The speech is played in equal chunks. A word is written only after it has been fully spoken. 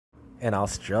An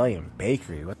Australian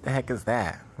bakery. What the heck is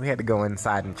that? We had to go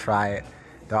inside and try it.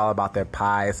 They're all about their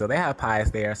pies. So they have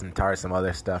pies there, some tarts, some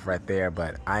other stuff right there.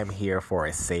 But I'm here for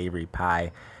a savory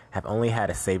pie. I've only had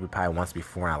a savory pie once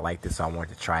before and I liked it, so I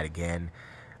wanted to try it again.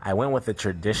 I went with the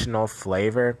traditional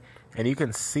flavor, and you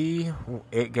can see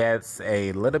it gets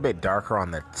a little bit darker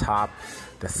on the top.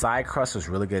 The side crust was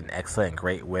really good and excellent and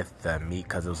great with the meat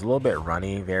because it was a little bit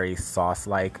runny, very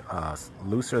sauce-like,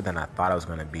 looser than I thought it was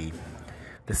going to be.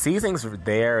 The seasonings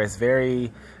there is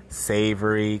very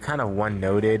savory, kind of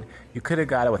one-noted. You could have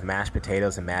got it with mashed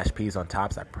potatoes and mashed peas on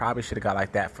top, so I probably should have got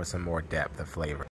like that for some more depth of flavor.